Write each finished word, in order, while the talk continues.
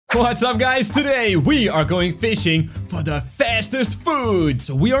What's up, guys? Today we are going fishing for the fastest food.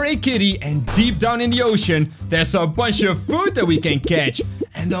 So we are a kitty, and deep down in the ocean there's a bunch of food that we can catch.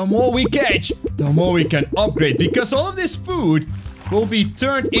 And the more we catch, the more we can upgrade, because all of this food will be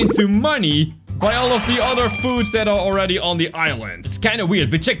turned into money by all of the other foods that are already on the island. It's kind of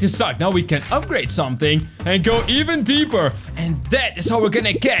weird, but check this out. Now we can upgrade something and go even deeper. And that is how we're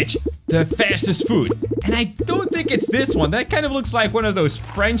gonna catch the fastest food. And I don't think it's this one. That kind of looks like one of those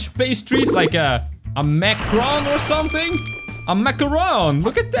French pastries, like a macaron or something. A macaron.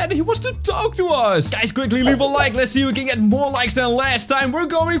 Look at that. He wants to talk to us. Guys, quickly leave a like. Let's see if we can get more likes than last time. We're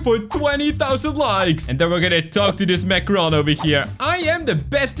going for 20,000 likes. And then we're gonna talk to this macaron over here. I am the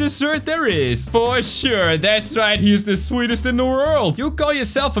best dessert there is. For sure. That's right. He's the sweetest in the world. You call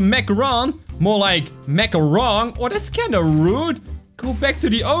yourself a macaron? More like macaron? Oh, that's kind of rude. Go back to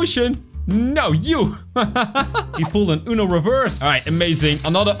the ocean. No, you. He pulled an Uno reverse. All right, amazing.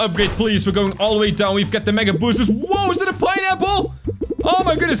 Another upgrade, please. We're going all the way down. We've got the mega boosters. Whoa, is that a pineapple? Oh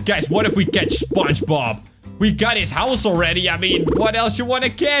my goodness, guys. What if we catch SpongeBob? We got his house already. I mean, what else you want to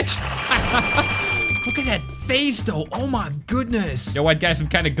catch? Look at that face, though. Oh my goodness. You know what, guys? I'm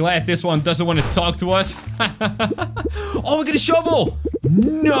kind of glad this one doesn't want to talk to us. Oh, we got a shovel.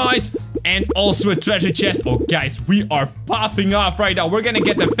 Nice. And also a treasure chest. Oh, guys, we are popping off right now. We're gonna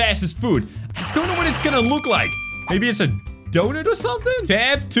get the fastest food. I don't know what it's gonna look like. Maybe it's a donut or something?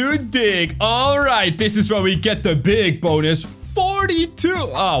 Tap to dig. All right, this is where we get the big bonus. 42.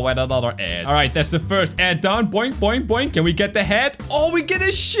 Oh, and another ad. All right, that's the first ad down. Boink, boink, boink. Can we get the head? Oh, we get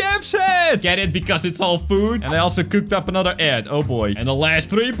a chef's head. Get it? Because it's all food. And I also cooked up another ad. Oh, boy. And the last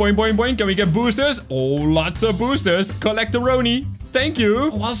three. Boink, boink, boink. Can we get boosters? Oh, lots of boosters. Collect the Roni. Thank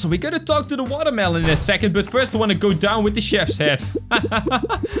you. Oh, also, we gotta talk to the watermelon in a second. But first, I want to go down with the chef's head.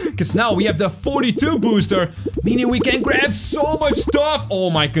 Because now we have the 42 booster. Meaning we can grab so much stuff. Oh,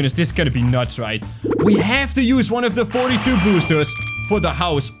 my goodness. This is gonna be nuts, right? We have to use one of the 42 boosters for the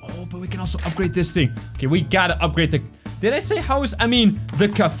house. Oh, but we can also upgrade this thing. Okay, we gotta upgrade the... Did I say house? I mean the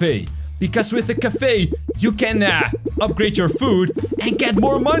cafe. Because with the cafe, you can upgrade your food and get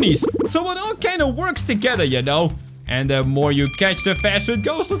more monies. So it all kind of works together, you know? And the more you catch, the faster it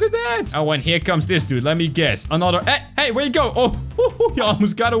goes. Look at that. Oh, and here comes this dude. Let me guess. Another... Hey, where you go? Oh, you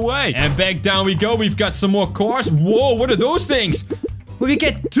almost got away. And back down we go. We've got some more cars. Whoa, what are those things? Will we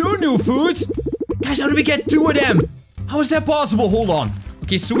get 2 new foods? Guys, how do we get 2 of them? How is that possible? Hold on.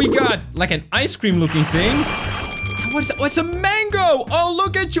 Okay, so we got like an ice cream looking thing. What is that? Oh, it's a mango. Oh,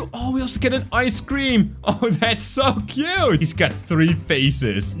 look at you. Oh, we also get an ice cream. Oh, that's so cute. He's got 3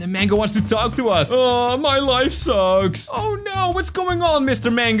 faces. And the mango wants to talk to us. Oh, my life sucks. Oh, no. What's going on,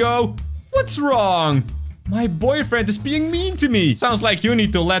 Mr. Mango? What's wrong? My boyfriend is being mean to me. Sounds like you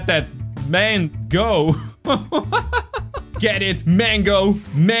need to let that man go. Get it? Mango.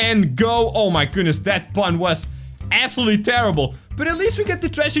 Man, go. Oh, my goodness. That pun was absolutely terrible. But at least we get the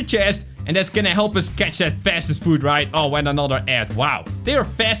treasure chest. And that's gonna help us catch that fastest food, right? Oh, and another ad. Wow. They are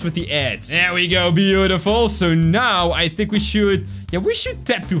fast with the ads. There we go. Beautiful. So now I think we should... Yeah, we should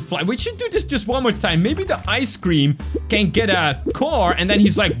tap to fly. We should do this just one more time. Maybe the ice cream can get a car and then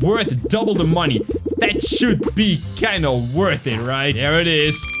he's like worth double the money. That should be kind of worth it, right? There it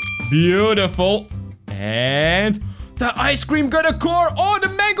is. Beautiful. And the ice cream got a car. Oh, the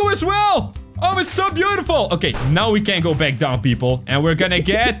mango as well. Oh, it's so beautiful. Okay, now we can go back down, people. And we're gonna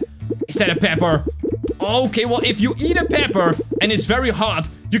get... Is that a pepper? Okay, well, if you eat a pepper and it's very hot,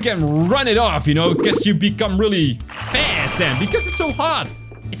 you can run it off, you know, because you become really fast then, because it's so hot.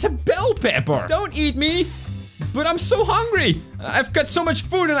 It's a bell pepper. Don't eat me, but I'm so hungry. I've got so much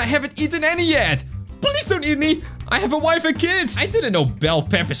food and I haven't eaten any yet. Please don't eat me. I have a wife and kids. I didn't know bell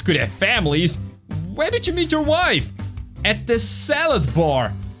peppers could have families. Where did you meet your wife? At the salad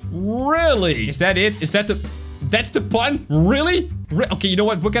bar. Really? Is that it? Is that the... That's the pun? Really? Okay, you know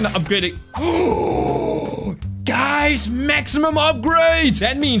what? We're gonna upgrade it. Guys, maximum upgrade!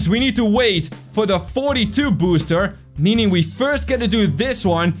 That means we need to wait for the 42 booster. Meaning we first gotta do this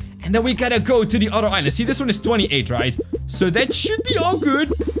one. And then we gotta go to the other island. See, this one is 28, right? So that should be all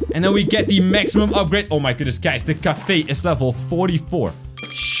good. And then we get the maximum upgrade. Oh my goodness, guys. The cafe is level 44.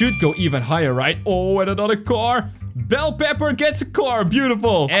 Should go even higher, right? Oh, and another car. Bell pepper gets a car.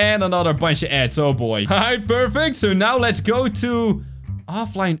 Beautiful. And another bunch of ads. Oh boy. Alright, perfect. So now let's go to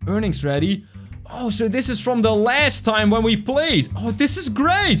offline earnings ready. Oh, so this is from the last time when we played. Oh, this is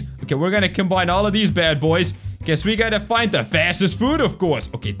great. Okay, we're gonna combine all of these bad boys. Guess we gotta find the fastest food, of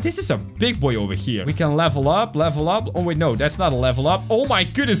course. Okay, this is a big boy over here. We can level up, level up. Oh, wait, no, that's not a level up. Oh, my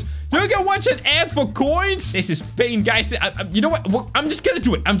goodness. You can watch an ad for coins? This is pain, guys. You know what? Well, I'm just gonna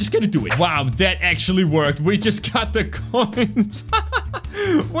do it. I'm just gonna do it. Wow, that actually worked. We just got the coins.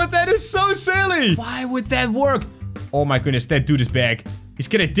 What? That is so silly. Why would that work? Oh, my goodness. That dude is back. He's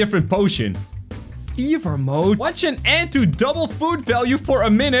got a different potion. Fever mode. Watch an ad to double food value for a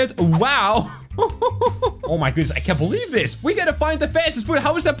minute. Wow. Oh my goodness, I can't believe this. We gotta find the fastest food.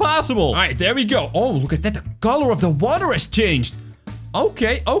 How is that possible? All right, there we go. Oh, look at that. The color of the water has changed.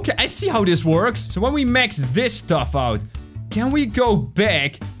 Okay, okay. I see how this works. So when we max this stuff out, can we go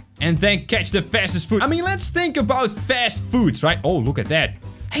back and then catch the fastest food? I mean, let's think about fast foods, right? Oh, look at that.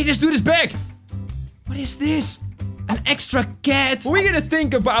 Hey, this dude is back. What is this? An extra cat? We gotta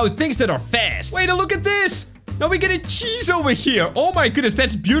think about things that are fast. Wait, look at this. Now we get a cheese over here. Oh my goodness,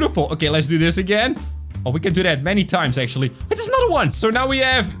 that's beautiful. Okay, let's do this again. Oh, we can do that many times, actually. Wait, there's another one. So now we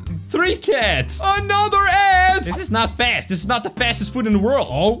have 3 cats. Another ad. This is not fast. This is not the fastest food in the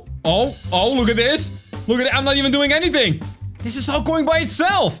world. Oh, look at this. Look at it. I'm not even doing anything. This is all going by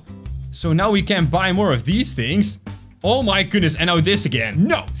itself. So now we can buy more of these things. Oh my goodness, and now this again.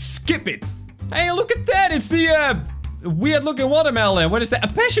 No, skip it. Hey, look at that. It's the, weird looking watermelon. What is that?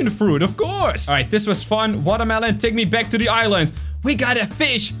 A passion fruit, of course. All right, this was fun. Watermelon, take me back to the island. We got a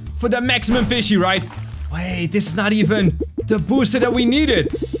fish for the maximum fishy, right? Wait, this is not even the booster that we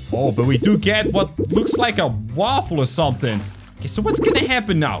needed. Oh, but we do get what looks like a waffle or something. Okay, so what's gonna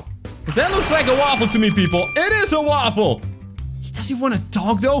happen now? That looks like a waffle to me, people. It is a waffle. Does he want to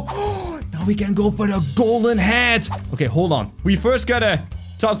talk, though? Now we can go for the golden hat. Okay, hold on. We first gotta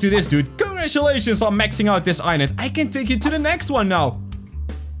talk to this dude. Congratulations on maxing out this island. I can take you to the next one now.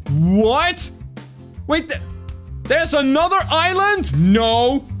 What? Wait, there's another island?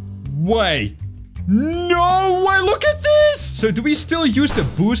 No way. No way, look at this. So do we still use the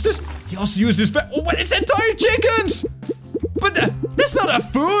boosters? He also uses... Oh, what is that? Entire chickens? But that's not a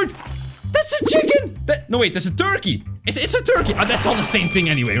food. That's a chicken. No, wait, that's a turkey. It's a turkey. Oh, that's all the same thing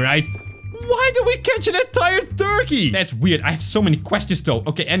anyway, right? Why did we catch an entire turkey? That's weird. I have so many questions, though.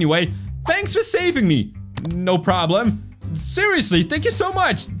 Okay, anyway. Thanks for saving me. No problem. Seriously, thank you so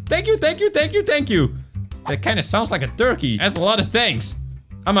much. Thank you, thank you, thank you, thank you. That kind of sounds like a turkey. That's a lot of thanks.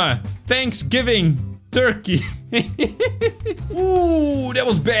 I'm a Thanksgiving turkey. Ooh, that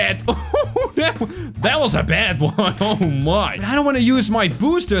was bad. That was a bad one. Oh my. But I don't want to use my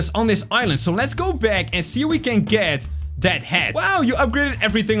boosters on this island. So let's go back and see if we can get that hat. Wow, you upgraded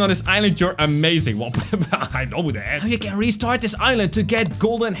everything on this island. You're amazing. Well, I know that. Now you can restart this island to get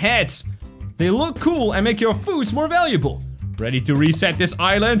golden hats. They look cool and make your foods more valuable. Ready to reset this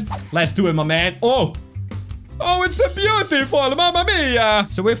island? Let's do it, my man. Oh, it's a beautiful, mamma mia.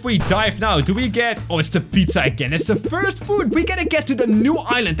 So if we dive now, do we get... Oh, it's the pizza again. It's the first food. We gotta get to the new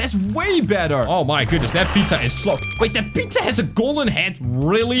island. That's way better. Oh my goodness, that pizza is slow. Wait, that pizza has a golden hat?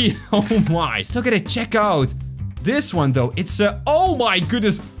 Really? Oh my. Still gotta check out this one, though. It's a... Oh my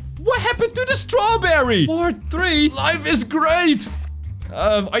goodness. What happened to the strawberry? Part 3. Life is great.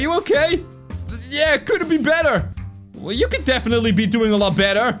 Are you okay? Yeah, could it be better? Well, you could definitely be doing a lot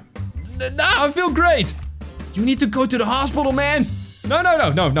better. Nah, I feel great. You need to go to the hospital, man. No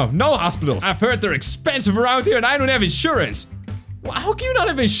hospitals. I've heard they're expensive around here and I don't have insurance. Well, how can you not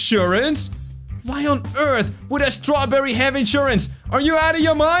have insurance? Why on earth would a strawberry have insurance? Are you out of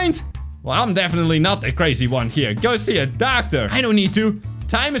your mind? Well, I'm definitely not the crazy one here. Go see a doctor. I don't need to.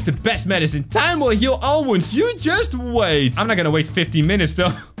 Time is the best medicine. Time will heal all wounds. You just wait. I'm not gonna wait 15 minutes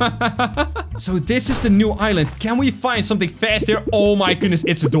though. So this is the new island. Can we find something fast here? Oh my goodness,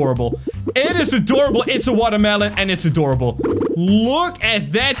 it's adorable. It is adorable. It's a watermelon and it's adorable. Look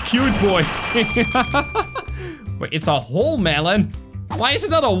at that cute boy. Wait, it's a whole melon? Why is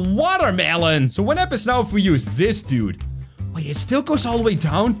it not a watermelon? So what happens now if we use this dude? Wait, it still goes all the way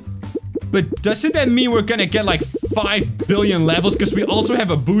down? But doesn't that mean we're gonna get like 5 billion levels? Because we also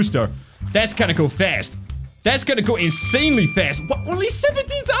have a booster. That's gonna go fast. That's gonna go insanely fast. What, only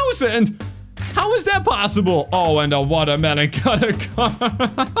 17,000? How is that possible? Oh, and the watermelon got a car.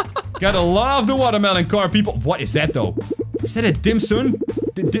 Gotta love the watermelon car, people. What is that, though? Is that a dim sum?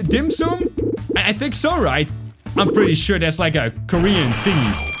 Dim sum? I think so, right? I'm pretty sure that's like a Korean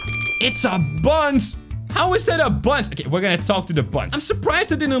thingy. It's a buns. How is that a buns? Okay, we're gonna talk to the buns. I'm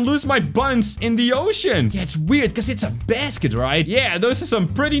surprised I didn't lose my buns in the ocean. Yeah, it's weird because it's a basket, right? Yeah, those are some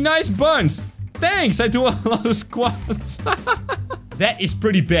pretty nice buns. Thanks, I do a lot of squats. That is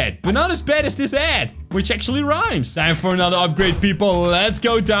pretty bad, but not as bad as this ad, which actually rhymes. Time for another upgrade, people. Let's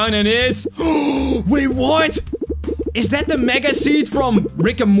go down and it's... Wait, what? Is that the mega seed from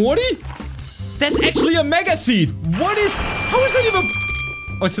Rick and Morty? That's actually a mega seed. How is that even?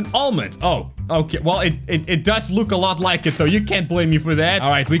 Oh, it's an almond. Oh, okay. Well, it does look a lot like it, though. You can't blame me for that. All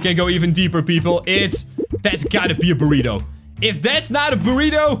right, we can go even deeper, people. That's gotta be a burrito. If that's not a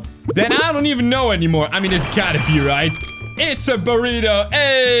burrito, then I don't even know anymore. I mean, it's gotta be, right? It's a burrito.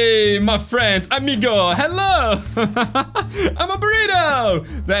 Hey, my friend, amigo. Hello. I'm a burrito.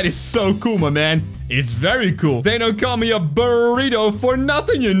 That is so cool, my man. It's very cool. They don't call me a burrito for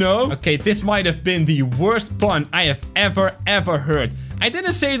nothing, you know. Okay, this might have been the worst pun I have ever heard. I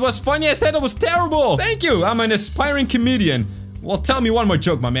didn't say it was funny. I said it was terrible. Thank you. I'm an aspiring comedian. Well, tell me one more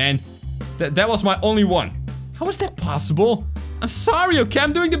joke, my man. That was my only one. How is that possible? I'm sorry, okay?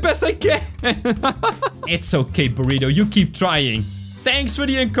 I'm doing the best I can. It's okay, burrito. You keep trying. Thanks for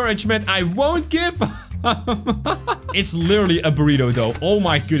the encouragement. I won't give It's literally a burrito, though. Oh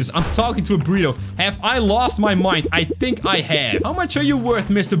my goodness. I'm talking to a burrito. Have I lost my mind? I think I have. How much are you worth,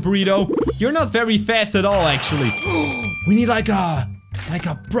 Mr. Burrito? You're not very fast at all, actually. We need like a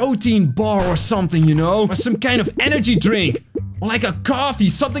protein bar or something, you know? Or some kind of energy drink. Or like a coffee.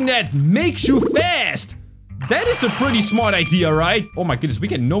 Something that makes you fast. That is a pretty smart idea, right? Oh my goodness, we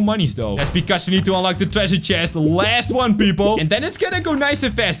get no monies though. That's because we need to unlock the treasure chest. The last one, people. And then it's gonna go nice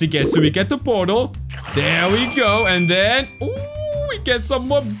and fast again. So we get the portal. There we go. And then, ooh, we get some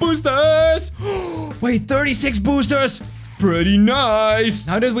more boosters. Wait, 36 boosters. Pretty nice.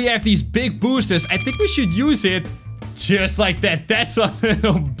 Now that we have these big boosters, I think we should use it just like that. That's a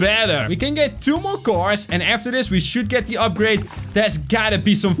little better. We can get 2 more cars. And after this, we should get the upgrade. There's gotta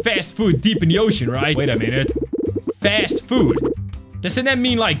be some fast food deep in the ocean, right? Wait a minute. Fast food. Doesn't that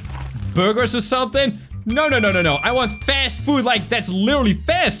mean like burgers or something? No. I want fast food like that's literally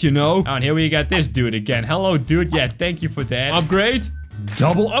fast, you know? Oh, and here we got this dude again. Hello, dude. Yeah, thank you for that. Upgrade.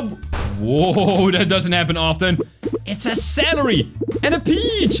 Double up. Whoa, that doesn't happen often. It's a celery and a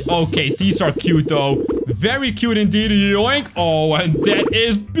peach. Okay, these are cute though. Very cute indeed. Yoink. Oh, and that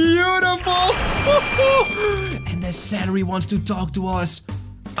is beautiful. And the celery wants to talk to us.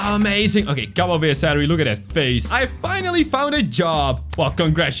 Amazing. Okay, come over here, celery. Look at that face. I finally found a job. Well,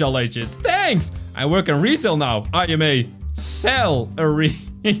 congratulations. Thanks. I work in retail now. I am a celery.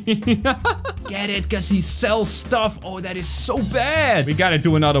 Get it? Because he sells stuff. Oh, that is so bad. We gotta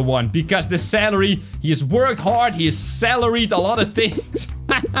do another one. Because the celery, he has worked hard. He has salaried a lot of things.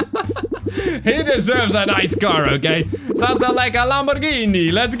 He deserves a nice car, okay? Something like a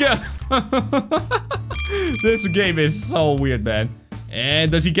Lamborghini. Let's go. This game is so weird, man.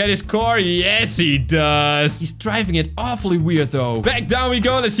 And does he get his car? Yes, he does. He's driving it awfully weird, though. Back down we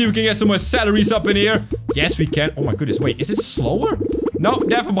go. Let's see if we can get some more salaries up in here. Yes, we can. Oh my goodness. Wait, is it slower? No,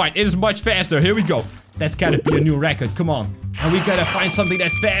 never mind. It is much faster. Here we go. That's gotta be a new record. Come on. And we gotta find something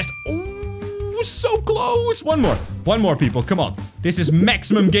that's fast. Oh, so close. One more, people. Come on. This is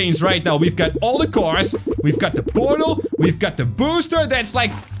maximum gains right now. We've got all the cars. We've got the portal. We've got the booster. That's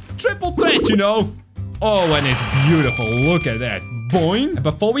like triple threat, you know? Oh, and it's beautiful. Look at that. Boing. And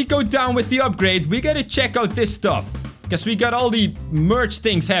before we go down with the upgrade, we gotta check out this stuff. Because we got all the merge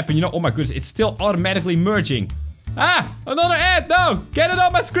things happen, you know? Oh my goodness, it's still automatically merging. Ah, another ad. No, get it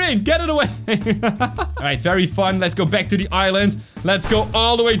on my screen. Get it away. All right, very fun. Let's go back to the island. Let's go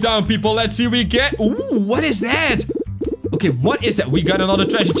all the way down, people. Let's see what we get. Ooh, what is that? Okay, what is that? We got another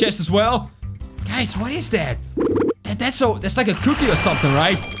treasure chest as well. Guys, what is that? That's like a cookie or something,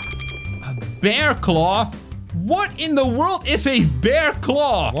 right? A bear claw? What in the world is a bear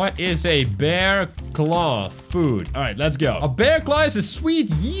claw? What is a bear claw food? All right, let's go. A bear claw is a sweet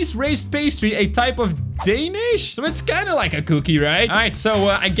yeast-raised pastry, a type of Danish. So it's kind of like a cookie, right? All right, so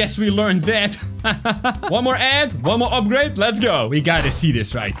I guess we learned that. One more ad, one more upgrade. Let's go. We gotta see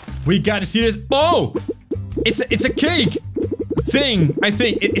this, right? We gotta see this. Oh, it's a cake thing. I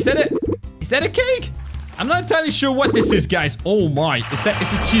think is that a cake? I'm not entirely sure what this is, guys. Oh my, it's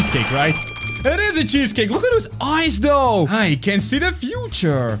a cheesecake, right? It is a cheesecake. Look at those eyes, though. I can see the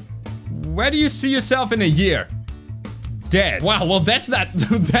future. Where do you see yourself in a year? Dead. Wow, well, that's not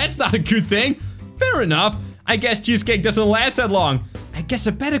a good thing. Fair enough. I guess cheesecake doesn't last that long. I guess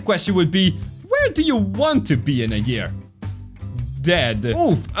a better question would be, where do you want to be in a year? Dead.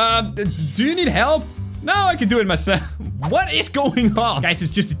 Oof. Do you need help? No, I can do it myself. What is going on? Guys,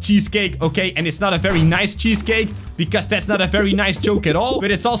 it's just a cheesecake, okay? And it's not a very nice cheesecake because that's not a very nice joke at all.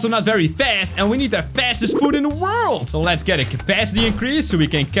 But it's also not very fast and we need the fastest food in the world. So let's get a capacity increase so we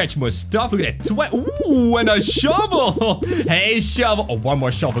can catch more stuff. Look at that. Ooh, and a shovel. Hey, shovel. Oh, one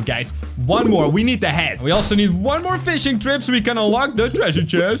more shovel, guys. One more. We need the head. We also need one more fishing trip so we can unlock the treasure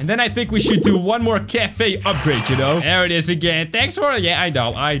chest. And then I think we should do one more cafe upgrade, you know? There it is again. Thanks for it. Yeah, I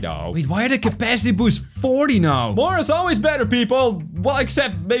know. Wait, why are the capacity boosts 40 now? More is always better, people. Well,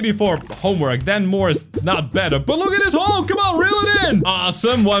 except maybe for homework. Then more is not better. But look at this hole. Come on, reel it in.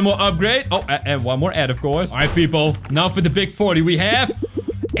 Awesome. One more upgrade. Oh, and one more add, of course. All right, people. Now for the big 40 we have.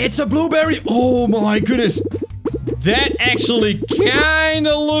 It's a blueberry. Oh, my goodness. That actually kind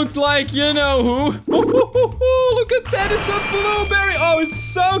of looked like you know who. Look at that. It's a blueberry. Oh, it's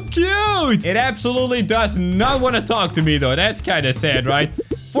so cute. It absolutely does not want to talk to me, though. That's kind of sad, right?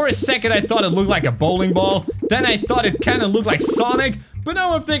 For a second, I thought it looked like a bowling ball. Then I thought it kind of looked like Sonic. But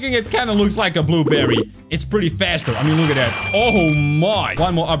now I'm thinking it kind of looks like a blueberry. It's pretty fast, though. I mean, look at that. Oh, my.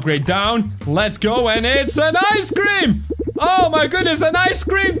 One more upgrade down. Let's go. And it's an ice cream. Oh, my goodness. An ice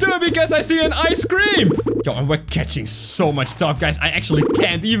cream, too, because I see an ice cream. Yo, and we're catching so much stuff, guys. I actually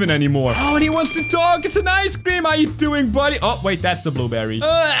can't even anymore. Oh, and he wants to talk. It's an ice cream. How you doing, buddy? Oh, wait. That's the blueberry.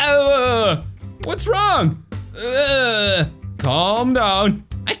 What's wrong? Calm down.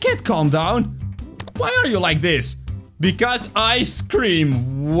 I can't calm down. Why are you like this? Because ice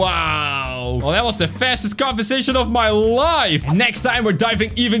cream. Wow. Well, that was the fastest conversation of my life. And next time, we're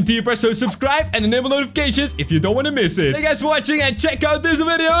diving even deeper. So subscribe and enable notifications if you don't want to miss it. Thank you guys for watching and check out these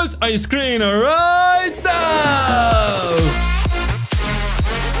videos on your screen right now.